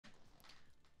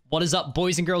What is up,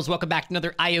 boys and girls? Welcome back to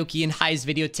another Ioki and Highs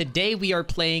video. Today we are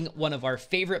playing one of our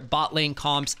favorite bot lane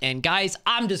comps. And guys,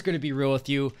 I'm just going to be real with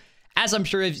you. As I'm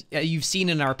sure you've seen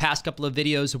in our past couple of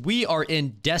videos, we are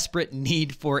in desperate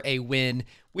need for a win.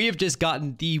 We have just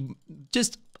gotten the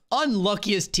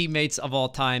unluckiest teammates of all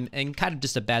time and kind of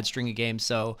just a bad string of games.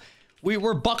 So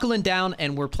we're buckling down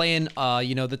and we're playing,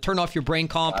 the turn off your brain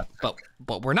comp,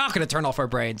 but we're not going to turn off our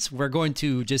brains. We're going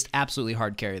to just absolutely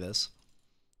hard carry this.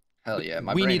 Hell yeah.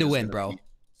 We need to win, bro.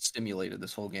 Stimulated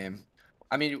this whole game.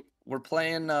 I mean, we're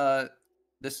playing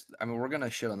this. I mean, we're going to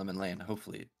shit on them in lane,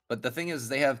 hopefully. But the thing is,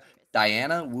 they have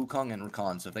Diana, Wukong, and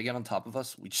Rakan. So if they get on top of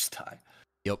us, we just die.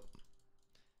 Yep.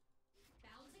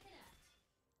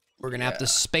 We're going to have to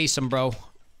space them, bro.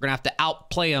 We're going to have to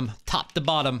outplay them top to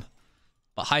bottom.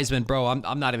 But Heisman, bro,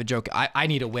 I'm not even joking. I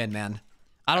need a win, man.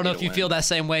 I don't know if you feel that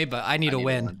same way, but I need a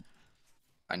win.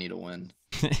 I need a win.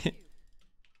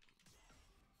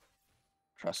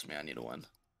 Trust me, I need a win. All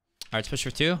right, let's push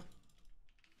for 2.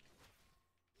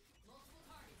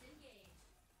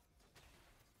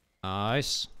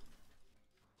 Nice.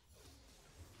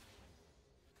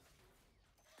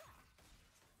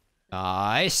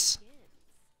 Nice.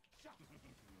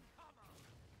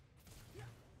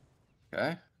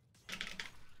 Okay.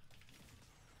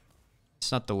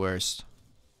 It's not the worst.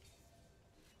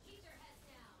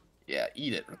 Yeah,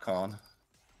 eat it, Rakan.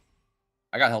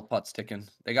 I got health pots ticking.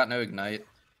 They got no ignite.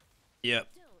 Yep.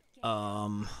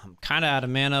 I'm kind of out of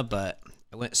mana, but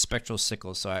I went Spectral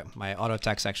Sickle, so my auto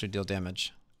attacks actually deal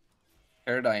damage.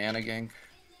 Pair Diana gank.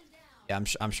 Yeah,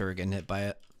 I'm sure we're getting hit by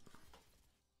it.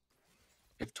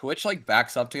 If Twitch like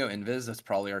backs up to go invis, that's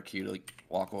probably our cue to like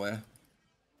walk away.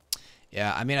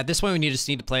 Yeah, I mean at this point we just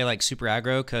need to play like super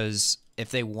aggro because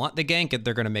if they want the gank,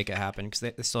 they're gonna make it happen because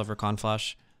they still have Rakan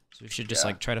flash. So we should just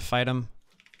like try to fight them.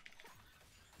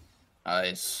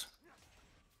 Nice.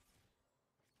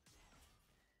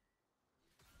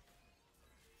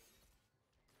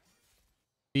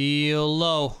 Feel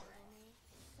low.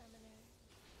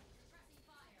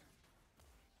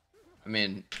 I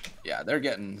mean, yeah, they're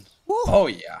getting... Woo. Oh,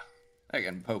 yeah. They're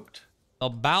getting poked. The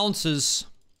bounces.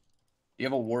 Do you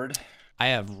have a ward? I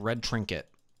have red trinket.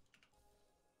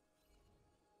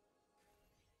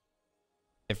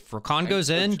 If Rakan goes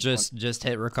in, just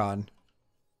hit Rakan.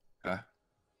 Okay.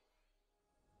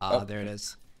 There it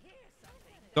is.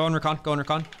 Go on, Rakan. Go on,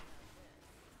 Rakan.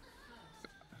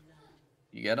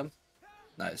 You get him?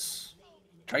 Nice.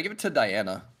 Try to give it to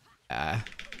Diana.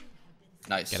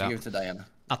 Nice. You give it to Diana.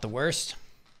 Not the worst.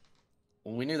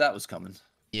 Well, we knew that was coming.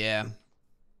 Yeah.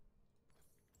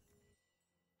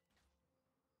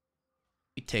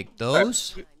 We take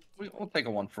those. We'll take a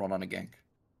 1-for-1 on a gank.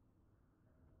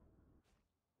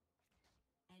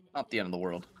 Not the end of the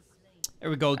world. There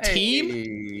we go,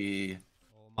 team.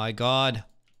 Oh my god.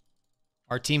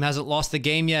 Our team hasn't lost the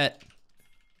game yet.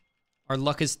 Our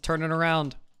luck is turning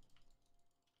around.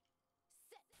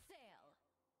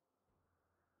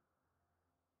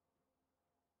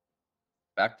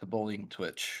 Back to bullying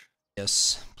Twitch.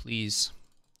 Yes, please.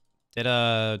 Did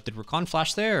Rakan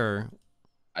flash there or?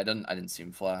 I didn't see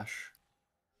him flash.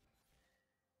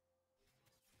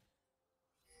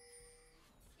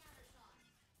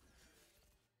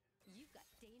 You've got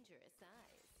dangerous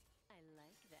eyes. I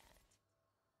like that.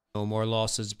 No more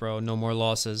losses, bro. No more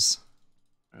losses.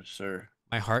 Yes, sir.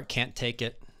 My heart can't take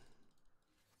it.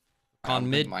 On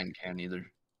mid. Mine can either.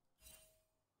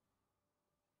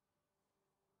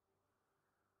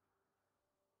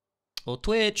 Oh,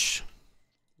 Twitch.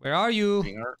 Where are you?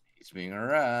 He's being a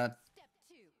rat.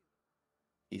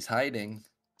 He's hiding.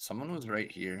 Someone was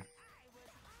right here.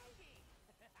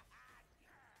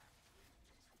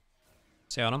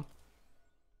 Stay on him.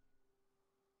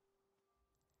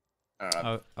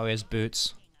 Oh, he has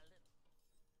boots.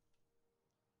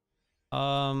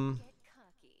 My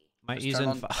E's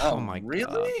in. Oh my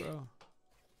really? god,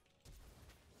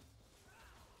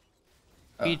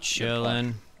 bro. Be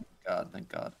chillin'. God, thank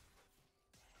God.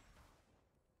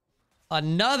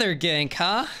 Another gank,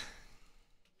 huh?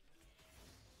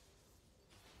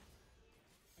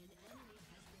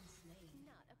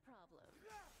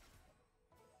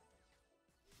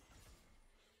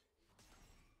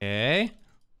 Okay.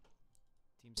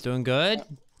 Team's doing good.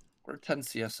 We're 10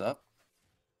 CS up.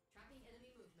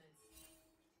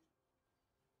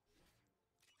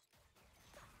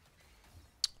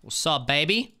 What's up,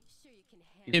 baby?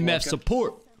 MF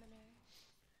support.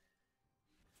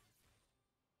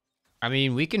 I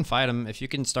mean, we can fight him if you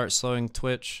can start slowing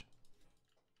Twitch.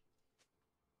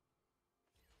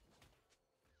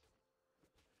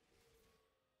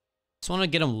 Just want to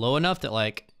get them low enough that,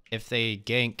 like, if they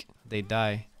gank, they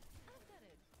die.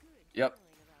 Yep.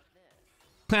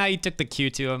 He took the Q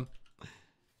to him.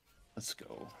 Let's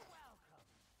go.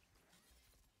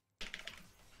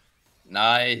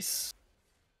 Nice.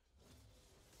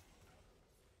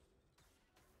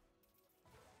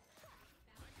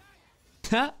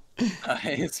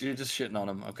 Nice. You're just shitting on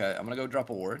him. Okay, I'm gonna go drop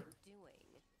a ward. Doing.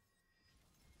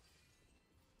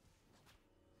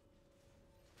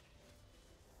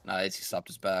 Nice. He stopped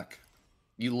his back.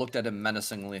 You looked at him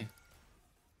menacingly.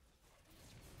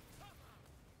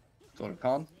 Go to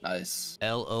con. Nice.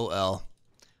 LOL.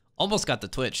 Almost got the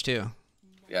Twitch too.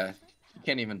 Yeah. He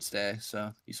can't even stay,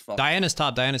 so he's fucked. Diana's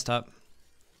top. Diana's top.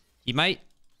 He might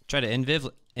try to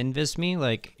invis me,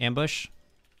 like ambush.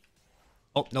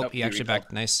 Oh, nope, he actually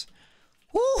backed. Nice.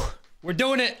 Woo! We're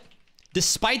doing it!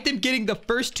 Despite them getting the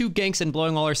first 2 ganks and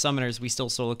blowing all our summoners, we still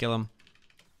solo kill them.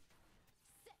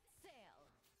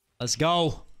 Let's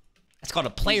go. That's called a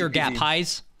player Easy, gap, easy.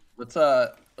 Highs. Let's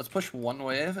push one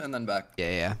wave and then back. Yeah,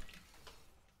 yeah.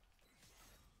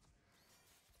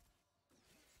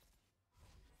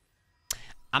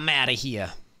 I'm out of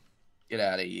here. Get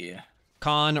out of here.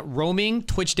 Con roaming,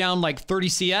 Twitch down like 30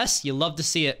 CS. You love to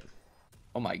see it.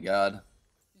 Oh my god.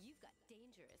 You've got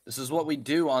dangerous. This is what we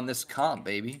do on this comp,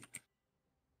 baby.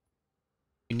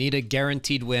 We need a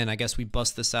guaranteed win. I guess we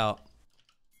bust this out.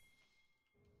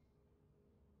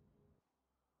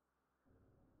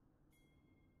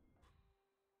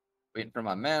 Waiting for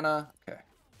my mana. Okay.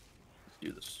 Let's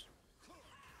do this.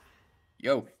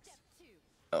 Yo.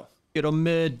 Oh, Get a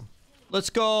mid. Let's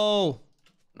go.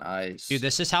 nice. Dude,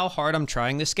 this is how hard I'm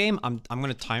trying this game. I'm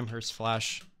gonna time her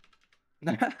flash.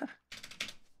 That's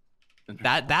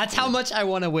how much I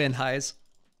want to win, Highs.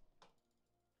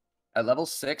 At level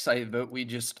 6, I vote we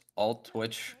just alt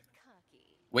Twitch. Cocky.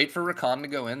 Wait for Rakan to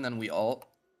go in, then we alt.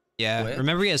 Yeah, Twitch?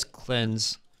 remember he has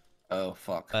cleanse. Oh,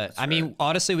 fuck. But That's I mean, right.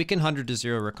 honestly, we can 100 to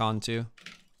 0 recon too.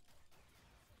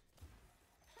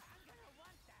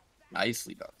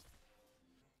 Nicely done.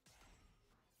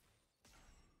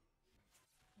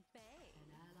 Bang.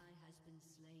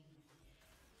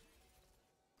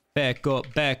 Back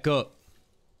up, back up.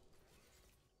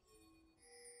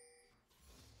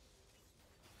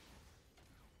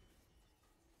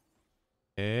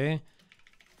 Okay.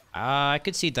 I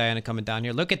could see Diana coming down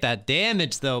here. Look at that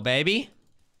damage, though, baby.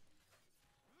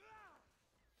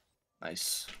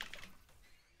 Nice.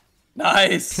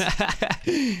 Nice! I'm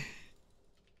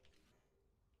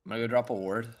gonna go drop a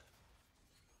ward.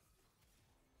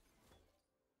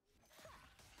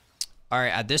 All right,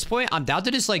 at this point, I'm down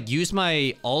to just like use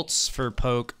my ults for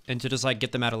poke and to just like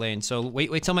get them out of lane. So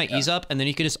wait till my E's up, and then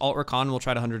you can just ult recon. We'll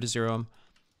try to 100 to 0 him.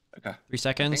 Okay. 3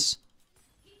 seconds.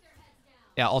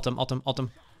 Yeah, ult him, ult him, ult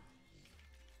him.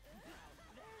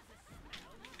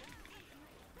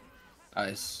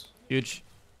 Nice. Huge.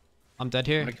 I'm dead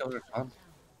I'm here. gonna kill Rakan.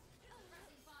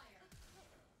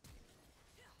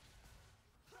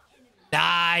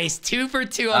 Nice, 2 for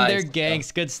 2 on their Nice.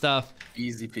 ganks. Good stuff.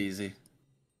 Easy peasy.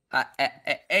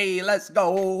 Hey, let's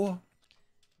go.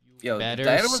 Yo, Better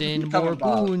Diana was send becoming more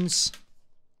wild. boons.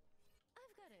 I've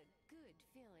got a good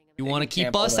feeling You about want to can keep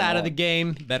camp all us day out of the long.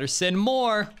 game? Better send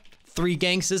more. 3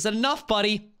 ganks is enough,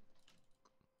 buddy.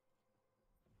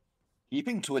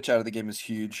 Keeping Twitch out of the game is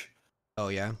huge. Oh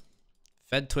yeah.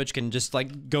 Fed Twitch can just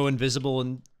like go invisible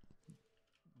and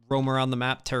roam around the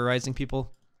map terrorizing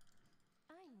people.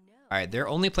 I know. All right, their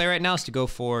only play right now is to go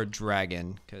for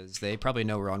Dragon because they probably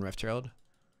know we're on Rift Herald.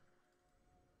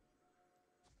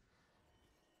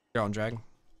 They're on Drag.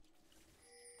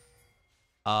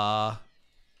 Try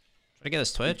to get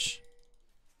this Twitch.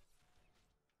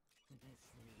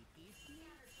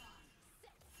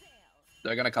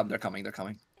 They're gonna come. They're coming. They're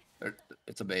coming.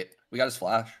 It's a bait. We got his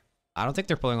flash. I don't think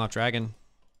they're pulling off Dragon.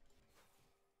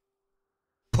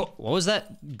 What was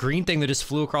that green thing that just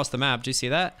flew across the map? Did you see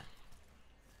that?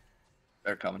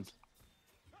 They're coming.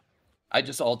 I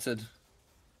just ulted.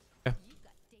 You've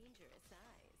got dangerous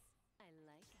eyes. I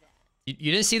like that.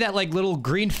 You didn't see that like little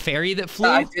green fairy that flew?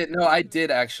 I did. No, I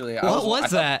did actually. I What was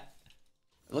thought- that?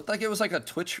 It looked like it was like a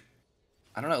Twitch.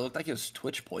 I don't know. It looked like it was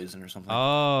Twitch poison or something.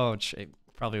 Oh, it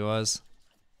probably was.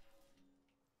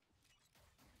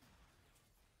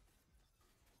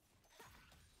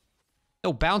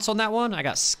 No bounce on that one? I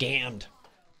got scammed.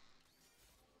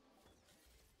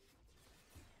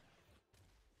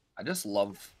 I just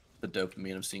love the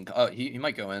dopamine of seeing. Oh, he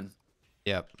might go in.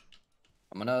 Yep.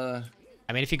 I'm gonna.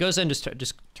 I mean, if he goes in, just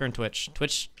turn Twitch.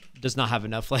 Twitch does not have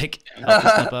enough, like, help to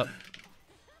step up.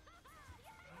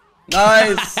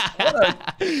 Nice.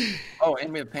 Oh,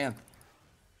 and we have Pan.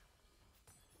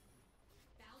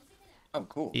 Oh,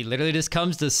 cool. He literally just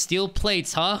comes to steal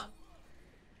plates, huh?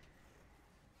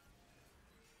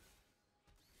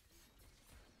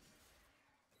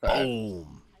 Alright,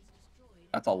 Boom.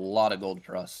 that's a lot of gold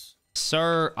for us.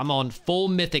 Sir, I'm on full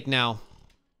mythic now.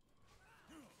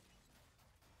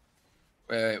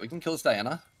 Wait, we can kill this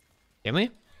Diana. Can we?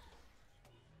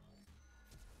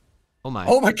 Oh my.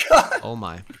 Oh my god! Oh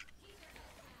my.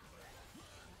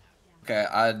 Okay,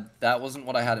 that wasn't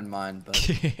what I had in mind, but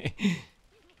Not a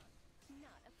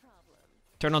problem.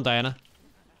 Turn on Diana.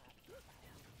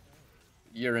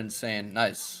 you're insane.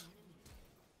 Nice.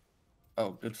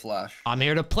 Oh, good flash. I'm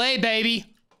here to play, baby.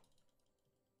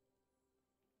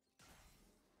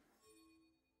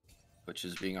 Which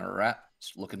is being a rat.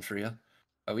 Just looking for you.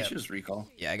 Oh, we should just recall.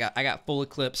 Yeah, I got full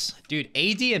eclipse. Dude,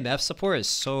 ADMF support is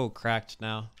so cracked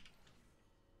now.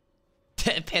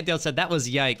 Pantheon said that was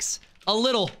yikes. A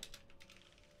little.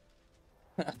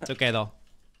 It's okay though.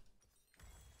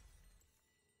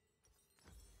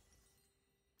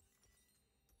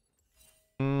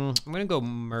 I'm gonna go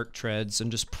Merc Treads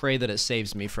and just pray that it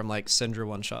saves me from like Syndra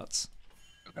one-shots.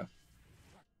 Okay.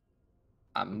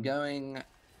 I'm going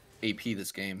AP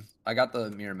this game. I got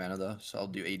the mirror mana though, so I'll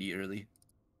do AD early.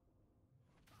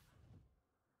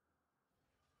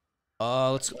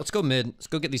 Let's go mid. Let's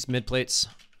go get these mid plates.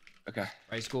 Okay.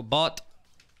 Right, school bot.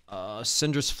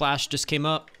 Syndra's flash just came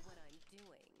up. What I'm doing.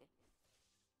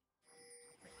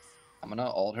 I'm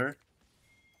gonna ult her.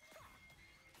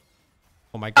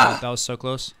 Oh my god, that was so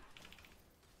close.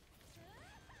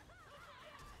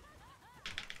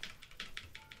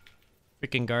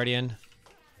 Freaking Guardian.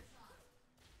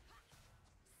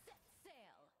 Sail.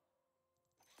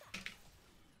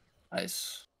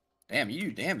 Nice. Damn, you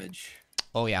do damage.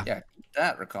 Oh yeah. Yeah, keep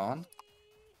that, Rakan.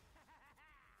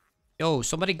 Yo,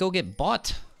 somebody go get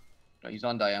bot. No, he's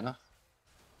on Diana.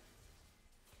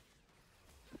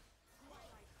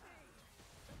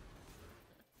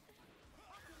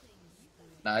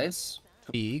 Nice.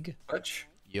 Big. Touch.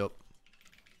 Yup.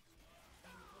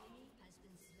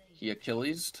 He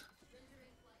Achilles.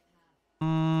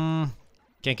 Can't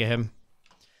get him.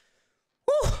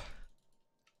 Woo!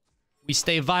 We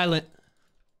stay violent.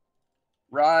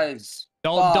 Rise.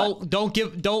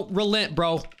 Don't relent,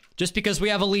 bro. Just because we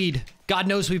have a lead. God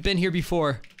knows we've been here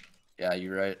before. Yeah,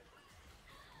 you're right.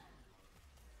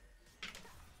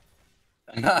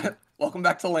 Welcome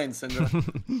back to lane,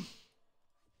 Syndra.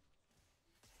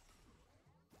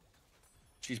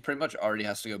 She's pretty much already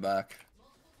has to go back.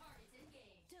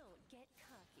 Don't get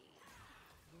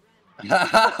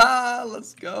cocky.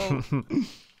 Let's go.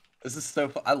 This is so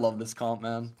fun. I love this comp,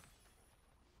 man.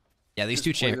 Yeah, these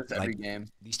Just two play champs this every like game.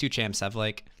 these two champs have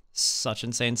like such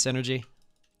insane synergy.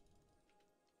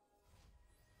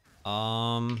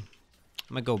 I'm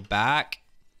gonna go back.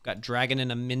 Got dragon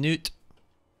in a minute.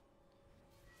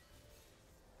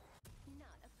 Not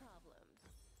a problem.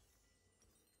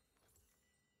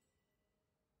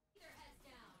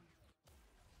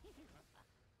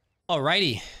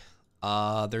 Alrighty.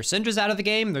 Their Syndra's out of the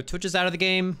game. Their Twitch is out of the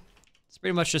game. It's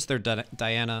pretty much just their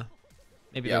Diana.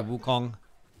 Maybe Yep. their Wukong.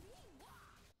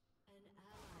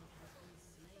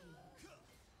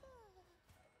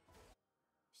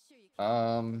 Sure you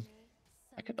can.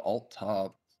 I could alt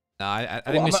top. Nah, I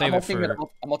Oh, think we save it ulting mid, for.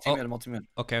 I'm ulting mid, I'm ulting mid.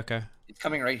 Okay, okay. It's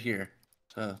coming right here.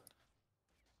 So.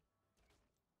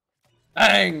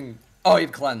 Bang! Oh,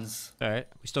 he'd cleanse. All right,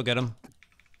 we still get him.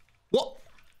 Whoa!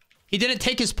 He didn't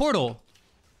take his portal.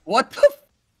 What the?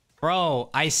 Bro,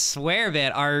 I swear,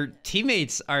 man, our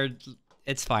teammates are.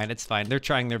 It's fine, it's fine. They're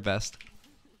trying their best.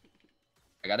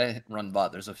 I gotta run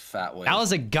bot. There's a fat wave. That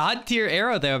was a god tier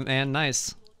arrow there, man.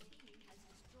 Nice.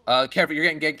 Careful, you're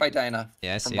getting ganked by Diana.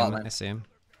 Yeah, I from see bot him. lane. I see him.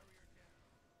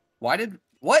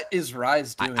 What is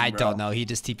Rise doing, I bro? don't know. He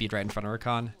just TP'd right in front of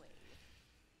Rakan.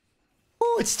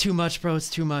 Oh, it's too much, bro. It's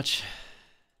too much.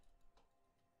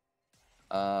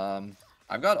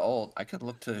 I've got ult. I could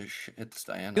look to hit this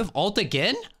Diana. You have ult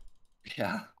again?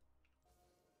 Yeah.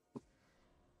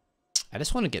 I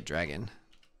just want to get dragon.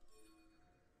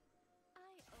 I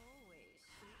always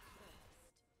shoot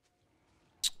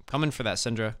first. Coming for that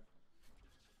Syndra.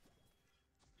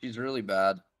 She's really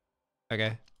bad.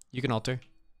 Okay, you can alter.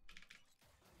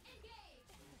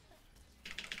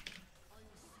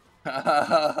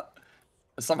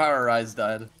 Somehow our Rise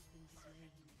died.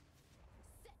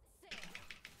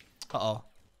 Uh-oh.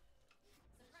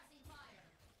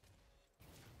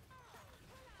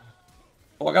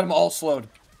 Oh, I got them all slowed.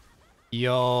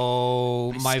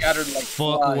 Yo, They my scattered like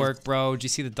footwork, flies. bro. Did you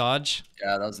see the dodge?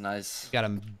 Yeah, that was nice. Got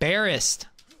embarrassed.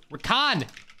 Rakan,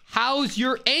 how's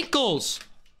your ankles?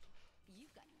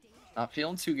 Not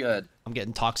feeling too good. I'm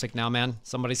getting toxic now, man.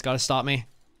 Somebody's got to stop me.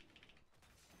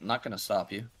 I'm not gonna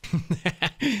stop you.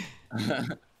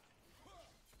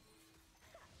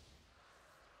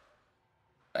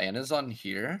 Diana's on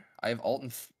here. I have ult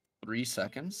in 3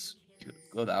 seconds.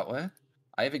 Go that way.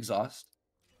 I have exhaust.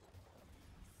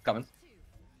 Coming.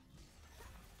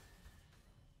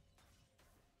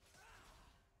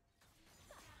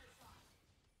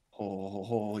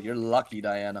 Oh, you're lucky,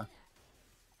 Diana.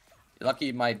 You're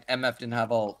lucky my MF didn't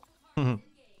have ult. All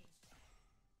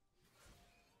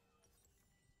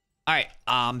right,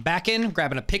 back in,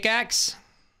 grabbing a pickaxe.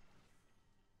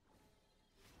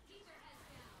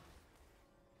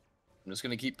 I'm just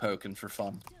gonna keep poking for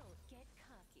fun. Don't get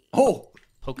cocky. Oh!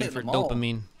 Poking Hit for them all.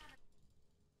 dopamine.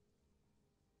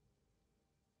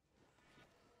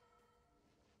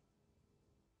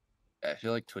 I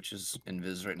feel like Twitch is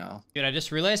invis right now. Dude, I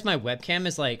just realized my webcam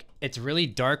is like, it's really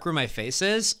dark where my face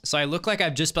is. So I look like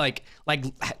I've just like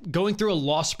going through a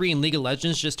lost spree in League of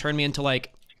Legends just turned me into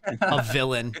like a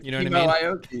villain. You know what I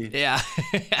mean? Ioki. Yeah.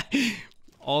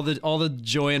 all the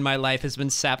joy in my life has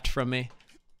been sapped from me.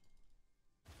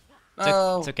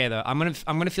 It's okay though. I'm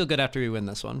gonna feel good after we win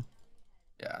this one.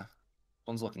 Yeah. This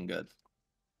one's looking good.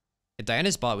 Yeah,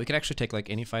 Diana's bot. We could actually take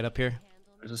like any fight up here.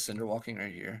 There's a Cinder walking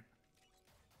right here.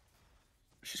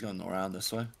 She's going around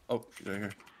this way. Oh, she's right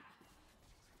here.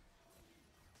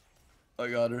 I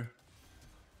got her.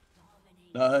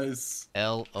 Nice.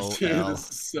 LOL. Dude, this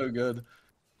is so good.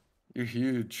 You're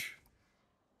huge.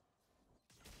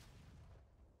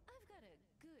 I've got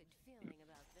a good feeling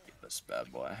about this. This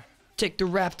bad boy. Take the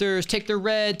Raptors. Take the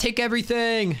red. Take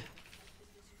everything.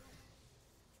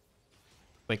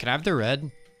 Wait, can I have the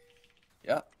red?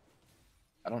 Yeah.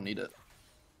 I don't need it.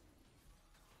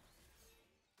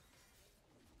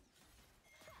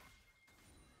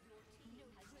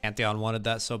 Pantheon wanted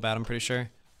that so bad, I'm pretty sure.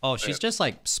 Oh, she's just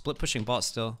like split pushing bot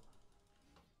still.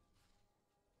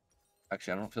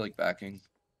 Actually, I don't feel like backing.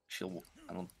 I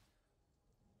don't.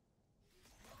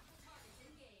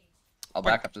 I'll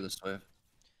back up to this wave. Wait,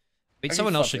 Actually,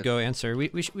 someone else fuck should it. go answer.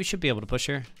 We should be able to push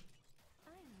her.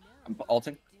 I'm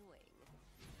ulting. Doing.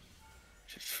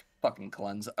 Just fucking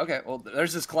cleanse. Okay, well,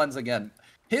 there's this cleanse again.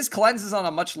 His cleanse is on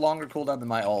a much longer cooldown than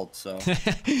my ult, so.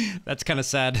 That's kind of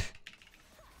sad.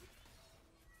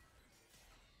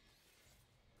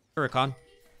 Huracan.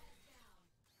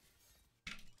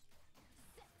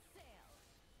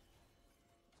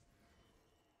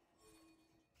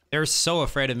 They're so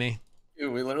afraid of me.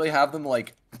 Dude, we literally have them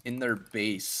like in their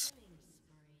base.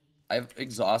 I have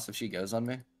exhaust if she goes on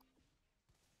me.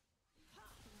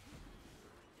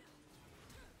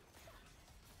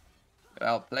 Get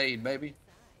outplayed, baby.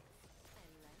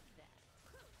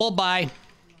 Well, bye.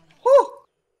 Woo!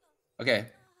 Okay,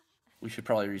 we should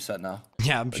probably reset now.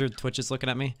 Yeah, I'm sure Twitch is looking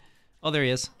at me. Oh, there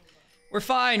he is. We're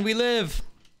fine. We live.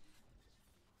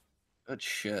 Good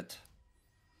shit.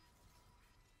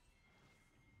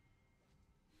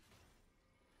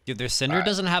 Dude, their Cinder Alright,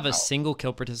 doesn't have a out. single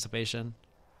kill participation.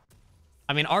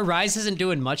 I mean, our Rise isn't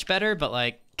doing much better, but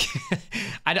like,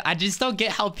 I just don't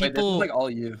get how Wait, this is people. like all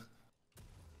you.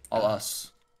 All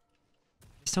us.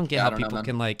 Just don't get Yeah, I how don't know, people man.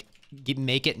 can like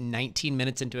make it 19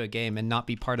 minutes into a game and not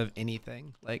be part of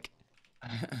anything. Like,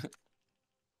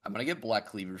 I'm gonna get Black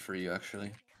Cleaver for you, actually.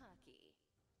 Cocky.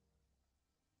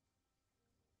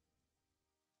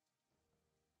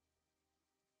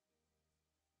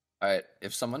 Alright,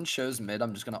 if someone shows mid,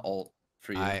 I'm just gonna ult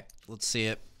for you. all right, let's see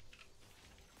it.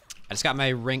 I just got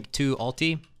my rank 2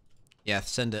 ulti. Yeah,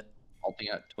 send it. Ulting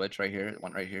at Twitch right here. It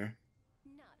went right here.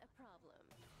 Not a problem.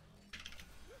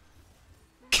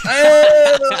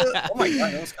 Oh my god,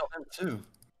 I almost killed him too.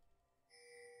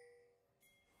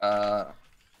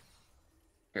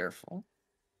 Careful.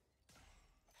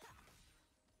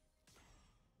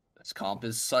 This comp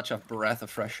is such a breath of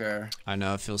fresh air. I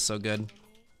know, it feels so good.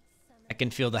 I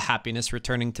can feel the happiness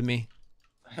returning to me.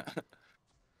 I'm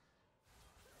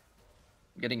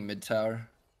getting mid tower.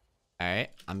 All right,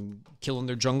 I'm killing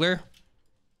their jungler.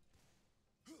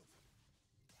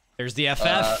 There's the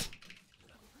FF.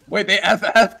 Wait, they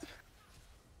FF.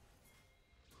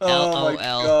 Oh my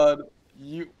LOL. god.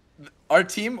 Our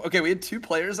team, okay, we had 2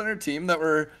 players on our team that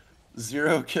were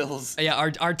 0 kills. Yeah,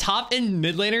 our top and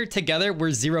mid laner together were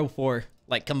 0-4,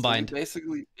 like So combined. we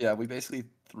basically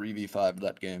 3v5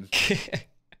 that game.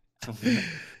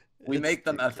 We make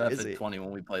them FF crazy. at 20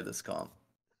 when we play this comp.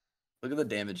 Look at the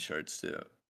damage charts too.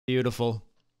 Beautiful.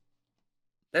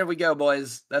 There we go,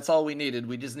 boys. That's all we needed.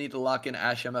 We just need to lock in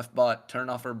Ashe MF bot, turn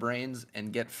off our brains,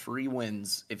 and get free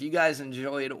wins. If you guys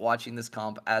enjoyed watching this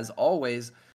comp, as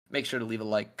always, make sure to leave a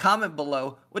like, comment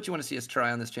below what you want to see us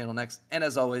try on this channel next, and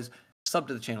as always, sub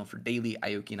to the channel for daily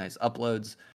Ioki Nice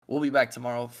uploads. We'll be back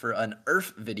tomorrow for an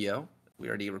Earth video. We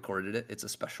already recorded it. It's a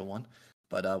special one.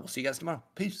 But we'll see you guys tomorrow.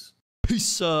 Peace.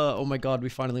 Peace. Oh my god, we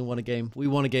finally won a game. We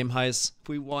won a game, Heis.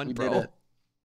 We won, We bro. did it.